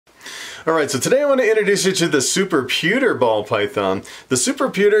Alright, so today I want to introduce you to the Super Pewter ball python. The Super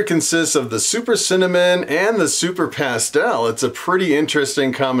Pewter consists of the Super Cinnamon and the Super Pastel. It's a pretty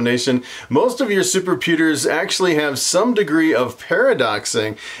interesting combination. Most of your Super Pewters actually have some degree of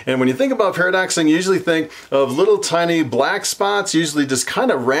paradoxing, and when you think about paradoxing, you usually think of little tiny black spots, usually just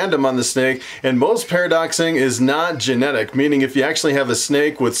kind of random on the snake, and most paradoxing is not genetic, meaning if you actually have a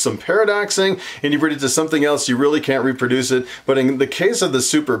snake with some paradoxing and you breed it to something else, you really can't reproduce it. But in the case of the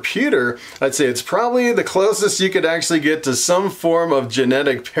Super Pewter, I'd say it's probably the closest you could actually get to some form of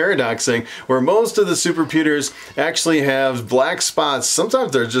genetic paradoxing, where most of the Super Pewters actually have black spots.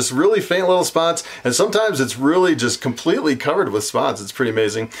 Sometimes they're just really faint little spots, and sometimes it's really just completely covered with spots. It's pretty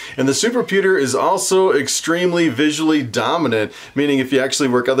amazing. And the Super Pewter is also extremely visually dominant, meaning if you actually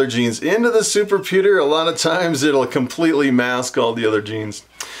work other genes into the Super Pewter, a lot of times it'll completely mask all the other genes.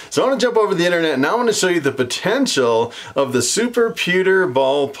 So I want to jump over the internet and now I want to show you the potential of the Super Pewter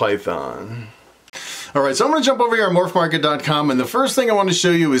ball python. Alright, so I'm going to jump over here on Morphmarket.com, and the first thing I want to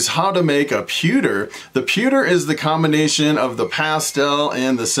show you is how to make a pewter. The pewter is the combination of the pastel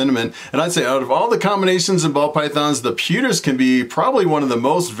and the cinnamon, and I'd say out of all the combinations in ball pythons, the pewters can be probably one of the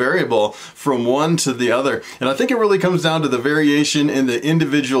most variable from one to the other. And I think it really comes down to the variation in the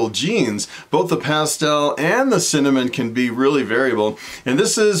individual genes. Both the pastel and the cinnamon can be really variable. And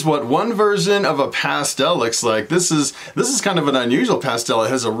this is what one version of a pastel looks like. This is kind of an unusual pastel. It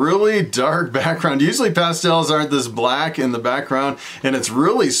has a really dark background. Usually pastels aren't this black in the background, and it's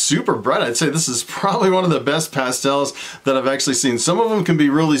really super bright. I'd say this is probably one of the best pastels that I've actually seen. Some of them can be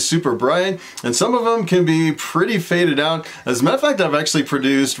really super bright, and some of them can be pretty faded out. As a matter of fact, I've actually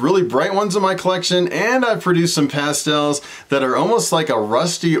produced really bright ones in my collection, and I've produced some pastels that are almost like a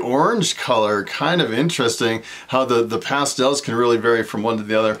rusty orange color. Kind of interesting how the pastels can really vary from one to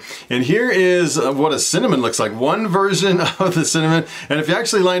the other. And here is what a cinnamon looks like. One version of the cinnamon, and if you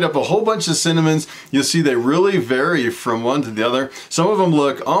actually lined up a whole bunch of cinnamons, you'll see they really vary from one to the other. Some of them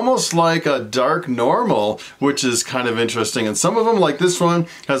look almost like a dark normal, which is kind of interesting. And some of them, like this one,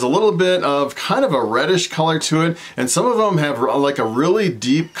 has a little bit of kind of a reddish color to it. And some of them have like a really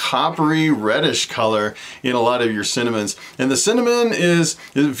deep coppery reddish color in a lot of your cinnamons. And the cinnamon is,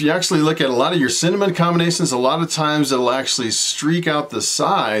 if you actually look at a lot of your cinnamon combinations, a lot of times it'll actually streak out the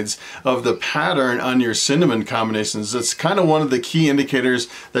sides of the pattern on your cinnamon combinations. That's kind of one of the key indicators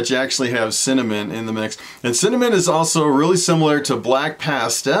that you actually have cinnamon in the mix. And cinnamon is also really similar to black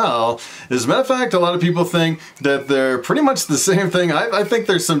pastel. As a matter of fact, a lot of people think that they're pretty much the same thing. I think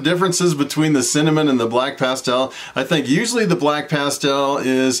there's some differences between the cinnamon and the black pastel. I think usually the black pastel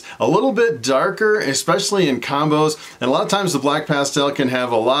is a little bit darker, especially in combos, and a lot of times the black pastel can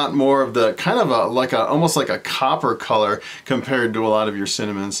have a lot more of the kind of almost like a copper color compared to a lot of your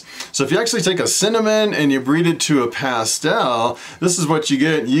cinnamons. So if you actually take a cinnamon and you breed it to a pastel, this is what you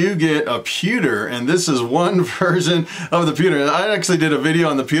get. You get a pewter. And this is one version of the pewter. And I actually did a video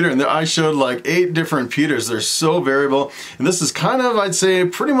on the pewter, and I showed like 8 different pewters. They're so variable. And this is kind of, I'd say,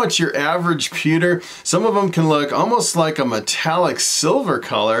 pretty much your average pewter. Some of them can look almost like a metallic silver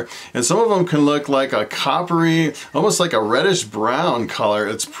color, and some of them can look like a coppery, almost like a reddish brown color.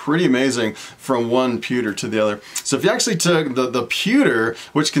 It's pretty amazing from one pewter to the other. So if you actually took the pewter,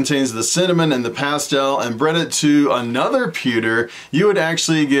 which contains the cinnamon and the pastel, and bred it to another pewter, you would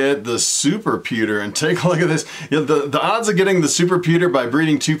actually get the Super Pewter. And take a look at this. You know, the odds of getting the Super Pewter by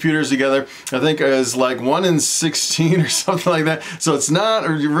breeding 2 pewters together, I think is like 1 in 16 or something like that. So it's not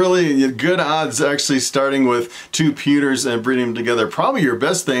really good odds actually starting with 2 pewters and breeding them together. Probably your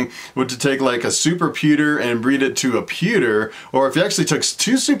best thing would to take like a Super Pewter and breed it to a pewter, or if you actually took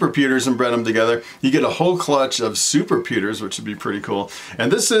 2 Super Pewters and bred them together, you get a whole clutch of Super Pewters, which would be pretty cool.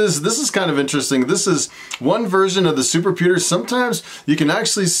 And this is kind of interesting. This is one version of the Super Pewter. Sometimes you can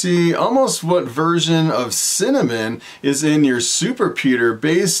actually see almost what version of cinnamon is in your Super Pewter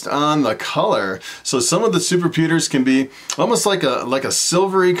based on the color. So some of the Super Pewters can be almost like a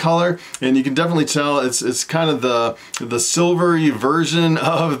silvery color, and you can definitely tell it's kind of the silvery version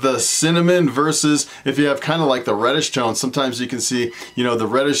of the cinnamon, versus if you have kind of like the reddish tone. Sometimes you can see, you know, the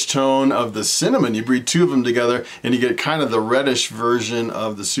reddish tone of the cinnamon. You breed 2 of them together and you get kind of the reddish version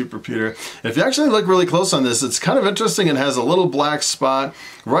of the Super Pewter. If you actually look really close on this, it's kind of interesting. It has a little black spot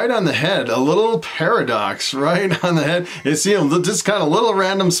right on the head, a little paradox right on the head. You see them just kind of little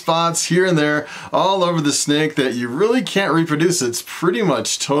random spots here and there all over the snake that you really can't reproduce. It's pretty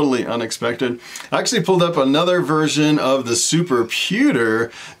much totally unexpected. I actually pulled up another version of the Super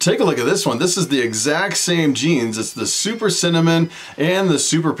Pewter. Take a look at this one. This is the exact same jeans. It's the Super Cinnamon and the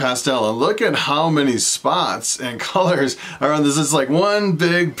Super Pastel. And look at how many spots and colors are on this. It's like one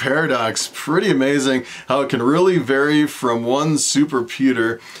big paradox. Pretty amazing how it can really vary from one Super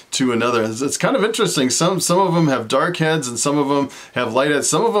Pewter to another. It's kind of interesting. Some of them have dark heads and some of them have light heads.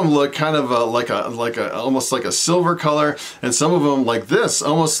 Some of them look kind of almost like a silver color, and some of them, like this,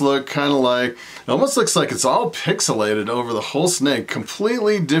 almost look kind of like, almost looks like it's all pixelated over the whole snake.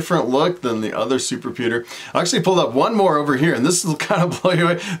 Completely different look than the other Super Pewter. I actually pulled up one more over here, and this will kind of blow you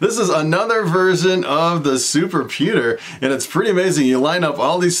away. This is another version of the Super Pewter, and it's pretty amazing. You line up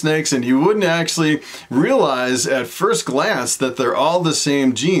all these snakes and you wouldn't actually realize at first glance that they're all the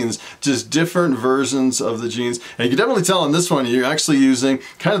same jeans, just different versions of the jeans. And you can definitely tell in this one you're actually using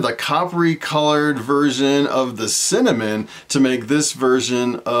kind of the coppery colored version of the cinnamon to make this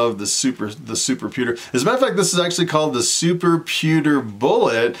version of the Super Pewter. As a matter of fact, this is actually called the Super Pewter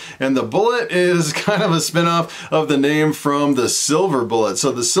Bullet, and the bullet is kind of a spin-off of the name from the Silver Bullet.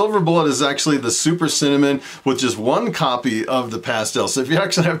 So the Silver Bullet is actually the Super Cinnamon with just one copy of the pastel. So if you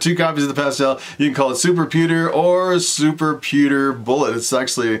actually have two copies of the pastel, you can call it Super Pewter or Super Pewter Bullet. It's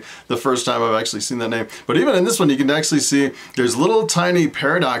actually the first time I've actually seen that name. But even in this one, you can actually see there's little tiny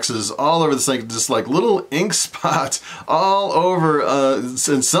paradoxes all over this thing, just like little ink spots all over. And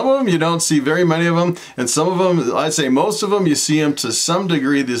some of them you don't see very many of them, and some of them, I'd say most of them, you see them to some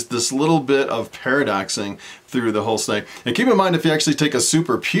degree, this little bit of paradoxing through the whole snake. And keep in mind, if you actually take a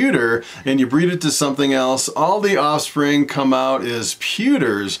Super Pewter and you breed it to something else, all the offspring come out as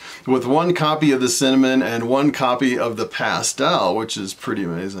pewters with one copy of the cinnamon and one copy of the pastel, which is pretty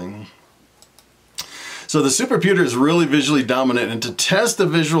amazing. So the Super Pewter is really visually dominant, and to test the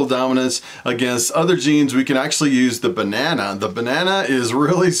visual dominance against other genes, we can actually use the banana. The banana is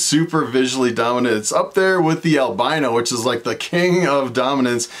really super visually dominant. It's up there with the albino, which is like the king of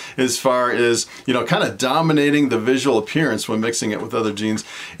dominance as far as, you know, kind of dominating the visual appearance when mixing it with other genes.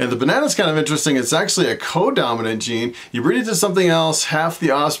 And the banana is kind of interesting. It's actually a co-dominant gene. You breed it to something else, half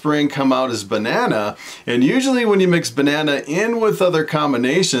the offspring come out as banana, and usually when you mix banana in with other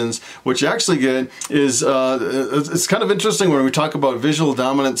combinations, what you actually get is it's kind of interesting when we talk about visual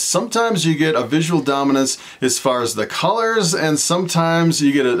dominance. Sometimes you get a visual dominance as far as the colors, and sometimes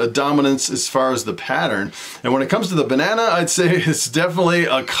you get a dominance as far as the pattern. And when it comes to the banana, I'd say it's definitely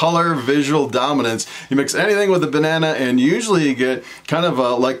a color visual dominance. You mix anything with a banana and usually you get kind of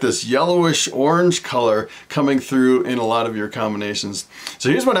like this yellowish orange color coming through in a lot of your combinations. So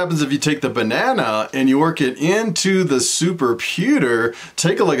here's what happens if you take the banana and you work it into the Super Pewter.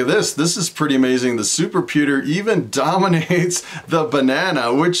 Take a look at this. This is pretty amazing. The Super Pewter even dominates the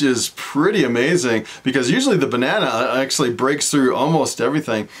banana, which is pretty amazing because usually the banana actually breaks through almost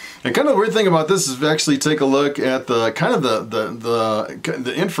everything. And kind of the weird thing about this is if you actually take a look at the kind of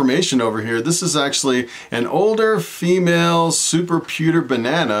the information over here. This is actually an older female Super Pewter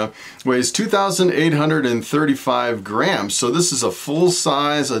banana, weighs 2,835 grams. So this is a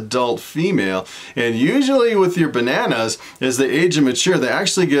full-size adult female. And usually with your bananas, as they age and mature, they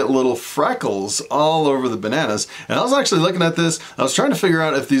actually get little freckles all over the bananas. And I was actually looking at this, I was trying to figure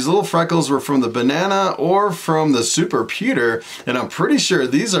out if these little freckles were from the banana or from the Super Pewter, and I'm pretty sure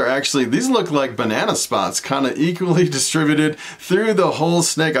these are actually, these look like banana spots, kind of equally distributed through the whole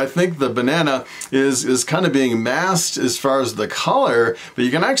snake. I think the banana is kind of being masked as far as the color, but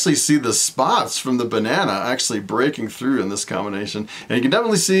you can actually see the spots from the banana actually breaking through in this combination. And you can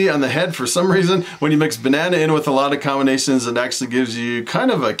definitely see on the head, for some reason, when you mix banana in with a lot of combinations, it actually gives you kind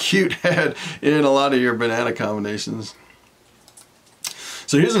of a cute head in a lot of your banana combinations.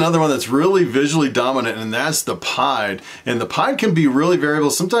 So here's another one that's really visually dominant, and that's the pied. And the pied can be really variable.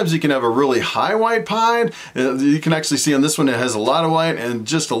 Sometimes you can have a really high white pied. You can actually see on this one it has a lot of white and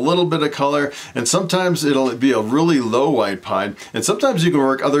just a little bit of color. And sometimes it'll be a really low white pied. And sometimes you can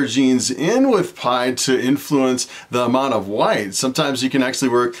work other genes in with pied to influence the amount of white. Sometimes you can actually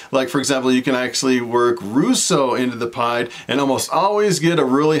work, like for example, you can actually work Russo into the pied and almost always get a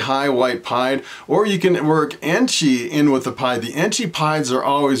really high white pied. Or you can work Enchi in with the pied. The Enchi pieds are are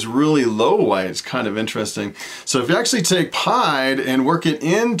always really low white. It's kind of interesting. So if you actually take pied and work it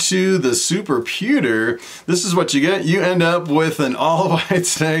into the super pewter, this is what you get. You end up with an all white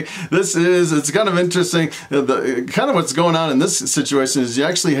snake. It's kind of interesting. Kind of what's going on in this situation is you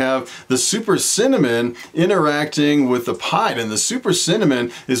actually have the super cinnamon interacting with the pied, and the super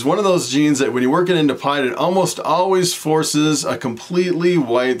cinnamon is one of those genes that when you work it into pied, it almost always forces a completely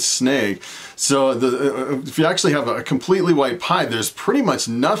white snake. So if you actually have a completely white pied, there's pretty much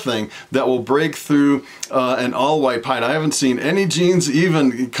nothing that will break through an all-white pied. I haven't seen any genes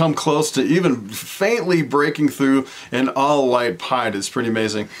even come close to even faintly breaking through an all-white pied. It's pretty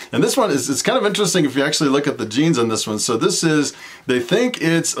amazing. And this one it's kind of interesting if you actually look at the genes on this one. So this is, they think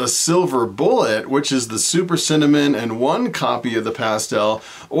it's a silver bullet, which is the super cinnamon and one copy of the pastel,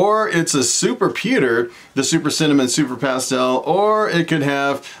 or it's a super pewter, the super cinnamon, super pastel, or it could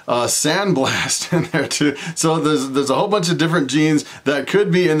have sandblast in there too. So there's a whole bunch of different genes that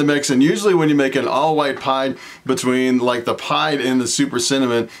could be in the mix, and usually when you make an all-white pied between like the pied and the super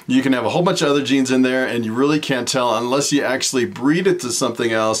cinnamon, you can have a whole bunch of other genes in there, and you really can't tell unless you actually breed it to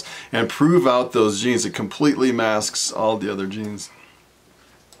something else and prove out those genes. It completely masks all the other genes.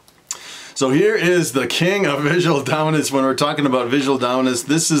 So here is the king of visual dominance when we're talking about visual dominance.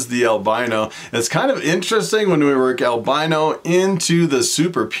 This is the albino. It's kind of interesting when we work albino into the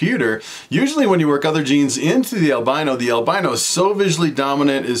super pewter. Usually when you work other genes into the albino is so visually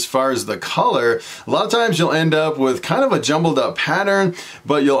dominant as far as the color. A lot of times you'll end up with kind of a jumbled up pattern,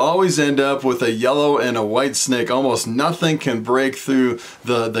 but you'll always end up with a yellow and a white snake. Almost nothing can break through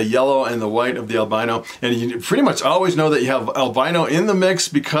the yellow and the white of the albino. And you pretty much always know that you have albino in the mix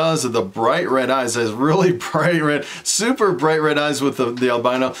because of the bright red eyes. It has really bright red, super bright red eyes with the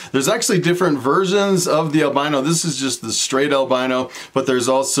albino. There's actually different versions of the albino. This is just the straight albino, but there's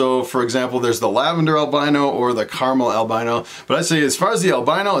also, for example, there's the lavender albino or the caramel albino. But I say as far as the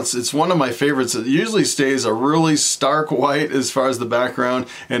albino, it's one of my favorites. It usually stays a really stark white as far as the background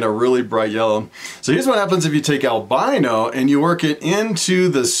and a really bright yellow. So here's what happens if you take albino and you work it into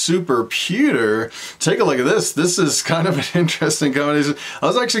the super pewter. Take a look at this. This is kind of an interesting combination. I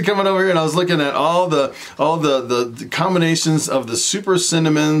was actually coming over here and I was looking at all the combinations of the super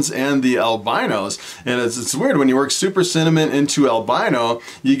cinnamons and the albinos, and it's weird when you work super cinnamon into albino,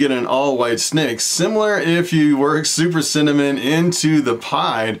 you get an all white snake. Similar if you work super cinnamon into the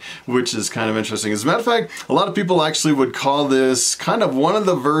pied, which is kind of interesting. As a matter of fact, a lot of people actually would call this kind of one of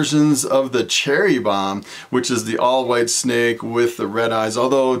the versions of the cherry bomb, which is the all white snake with the red eyes.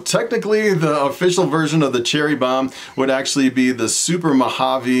 Although technically the official version of the cherry bomb would actually be the super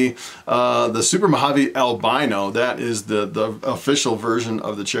Mojave albino. That is the official version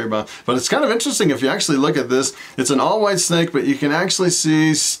of the cherry bomb. But it's kind of interesting if you actually look at this. It's an all-white snake, but you can actually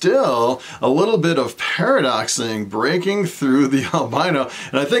see still a little bit of paradoxing breaking through the albino.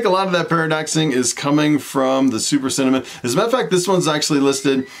 And I think a lot of that paradoxing is coming from the super cinnamon. As a matter of fact, this one's actually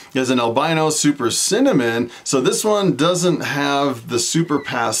listed as an albino super cinnamon. So this one doesn't have the super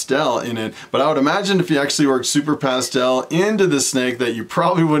pastel in it. But I would imagine if you actually work super pastel into the snake that you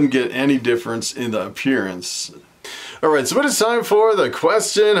probably wouldn't get any difference in the appearance. Alright, so it is time for the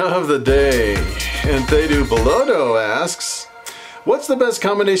question of the day. And Thedu Belodo asks, what's the best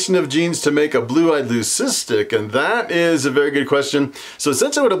combination of genes to make a blue-eyed leucistic? And that is a very good question. So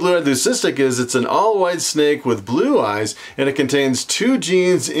essentially what a blue-eyed leucistic is, it's an all-white snake with blue eyes, and it contains 2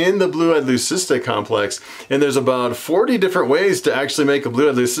 genes in the blue-eyed leucistic complex. And there's about 40 different ways to actually make a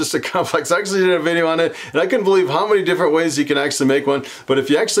blue-eyed leucistic complex. I actually did a video on it, and I couldn't believe how many different ways you can actually make one. But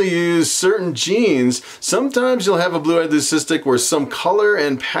if you actually use certain genes, sometimes you'll have a blue-eyed leucistic where some color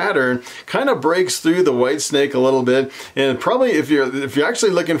and pattern kind of breaks through the white snake a little bit. And probably if you're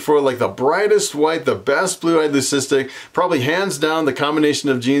actually looking for like the brightest white, the best blue-eyed leucistic, probably hands down the combination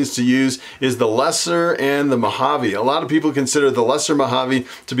of genes to use is the lesser and the Mojave. A lot of people consider the lesser Mojave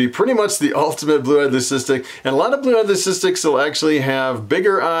to be pretty much the ultimate blue-eyed leucistic, and a lot of blue-eyed leucistics will actually have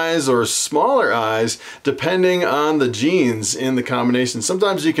bigger eyes or smaller eyes depending on the genes in the combination.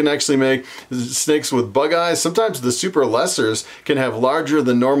 Sometimes you can actually make snakes with bug eyes. Sometimes the super lessers can have larger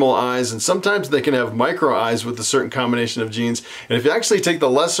than normal eyes, and sometimes they can have micro eyes with a certain combination of genes. And if you actually take the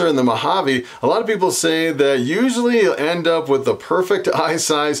lesser and the Mojave, a lot of people say that usually you'll end up with the perfect eye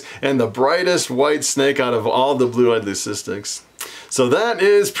size and the brightest white snake out of all the blue-eyed leucistics. So that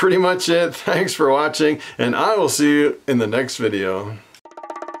is pretty much it. Thanks for watching, and I will see you in the next video.